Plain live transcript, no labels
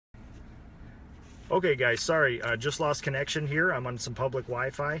Okay guys, sorry, just lost connection here. I'm on some public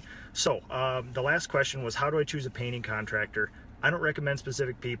Wi-Fi. So the last question was, how do I choose a painting contractor? I don't recommend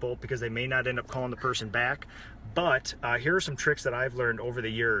specific people because they may not end up calling the person back, but here are some tricks that I've learned over the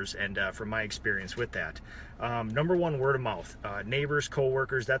years and from my experience with that. Number one, word of mouth. Neighbors,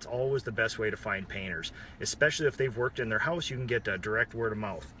 co-workers, that's always the best way to find painters, especially if they've worked in their house. You can get direct word of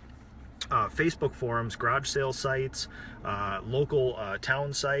mouth. Facebook forums, garage sale sites, local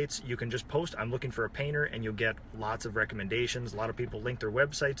town sites. You can just post, I'm looking for a painter, and you'll get lots of recommendations. A lot of people link their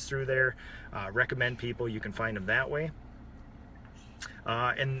websites through there, recommend people. You can find them that way.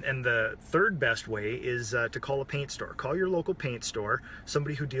 And the third best way is to call a paint store. Call your local paint store,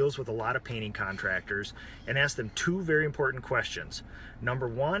 somebody who deals with a lot of painting contractors, and ask them two very important questions. Number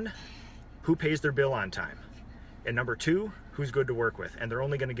one, who pays their bill on time? And number two, who's good to work with? And they're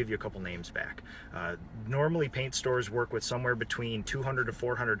only going to give you a couple names back. Normally paint stores work with somewhere between 200 to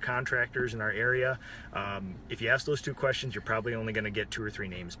 400 contractors in our area. If you ask those two questions, you're probably only going to get 2 or 3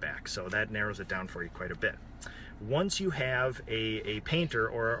 names back. So that narrows it down for you quite a bit. Once you have a painter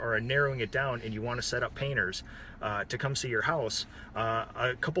or a narrowing it down and you want to set up painters to come see your house,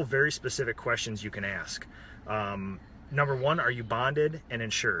 a couple very specific questions you can ask. Number one, are you bonded and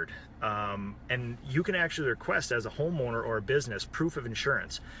insured? And you can actually request as a homeowner or a business proof of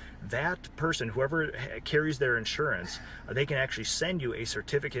insurance. That person, whoever carries their insurance, they can actually send you a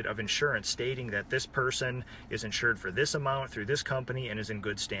certificate of insurance stating that this person is insured for this amount through this company and is in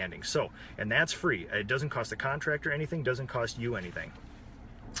good standing. So, and that's free. It doesn't cost the contractor anything, doesn't cost you anything.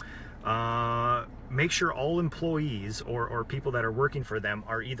 Make sure all employees or people that are working for them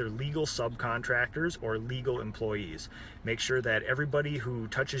are either legal subcontractors or legal employees. Make sure that everybody who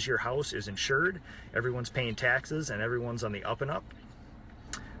touches your house is insured, everyone's paying taxes, and everyone's on the up and up.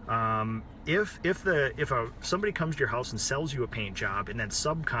 If somebody comes to your house and sells you a paint job and then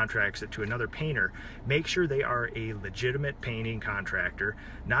subcontracts it to another painter, make sure they are a legitimate painting contractor.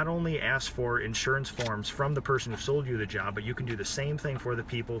 Not only ask for insurance forms from the person who sold you the job, but you can do the same thing for the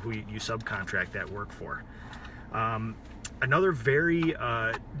people who you subcontract that work for. Another very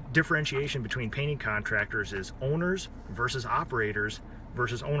differentiation between painting contractors is owners versus operators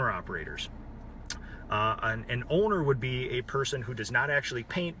versus owner-operators. An owner would be a person who does not actually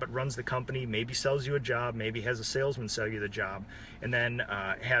paint but runs the company, maybe sells you a job, maybe has a salesman sell you the job, and then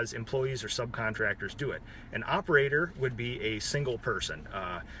has employees or subcontractors do it. An operator would be a single person,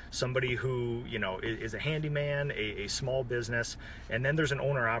 somebody who, you know, is a handyman, a small business, and then there's an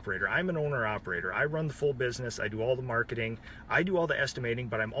owner-operator. I'm an owner-operator. I run the full business. I do all the marketing. I do all the estimating,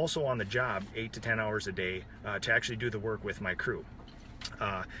 but I'm also on the job 8 to 10 hours a day to actually do the work with my crew.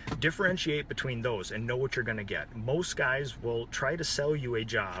 Differentiate between those and know what you're going to get. Most guys will try to sell you a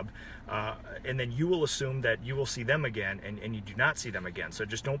job and then you will assume that you will see them again, and you do not see them again. So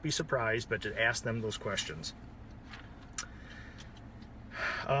just don't be surprised, but just ask them those questions.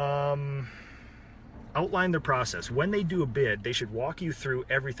 Outline their process. When they do a bid, they should walk you through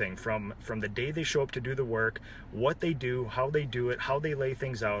everything from the day they show up to do the work, what they do, how they do it, how they lay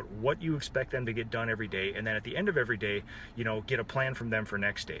things out, what you expect them to get done every day, and then at the end of every day, you know, get a plan from them for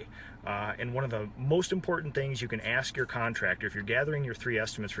next day. And one of the most important things you can ask your contractor, if you're gathering your 3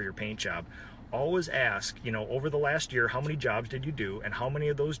 estimates for your paint job, always ask, you know, over the last year, how many jobs did you do, and how many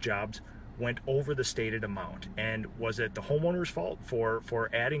of those jobs went over the stated amount? And was it the homeowner's fault for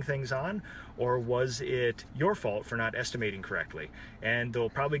adding things on, or was it your fault for not estimating correctly? And they'll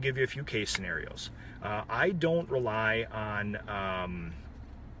probably give you a few case scenarios. I don't rely on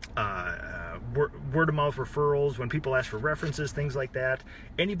word-of-mouth referrals. When people ask for references, things like that,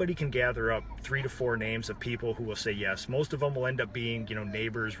 anybody can gather up 3 to 4 names of people who will say yes. Most of them will end up being, you know,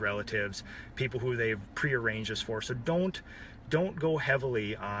 neighbors, relatives, people who they've prearranged this for. So don't go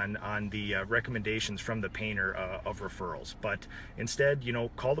heavily on the recommendations from the painter of referrals, but instead, you know,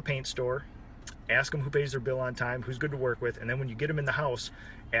 call the paint store, ask them who pays their bill on time, who's good to work with, and then when you get them in the house,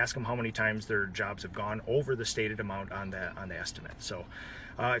 ask them how many times their jobs have gone over the stated amount on the estimate. So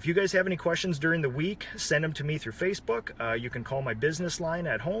if you guys have any questions during the week, send them to me through Facebook. You can call my business line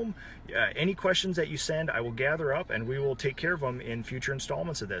at home. Any questions that you send, I will gather up and we will take care of them in future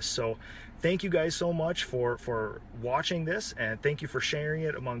installments of this. So thank you guys so much for watching this, and thank you for sharing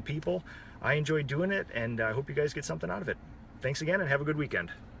it among people. I enjoy doing it, and I hope you guys get something out of it. Thanks again, and have a good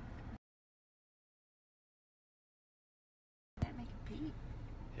weekend.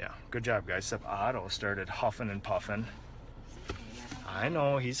 Yeah, good job, guys. Except Otto started huffing and puffing. I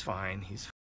know, he's fine. He's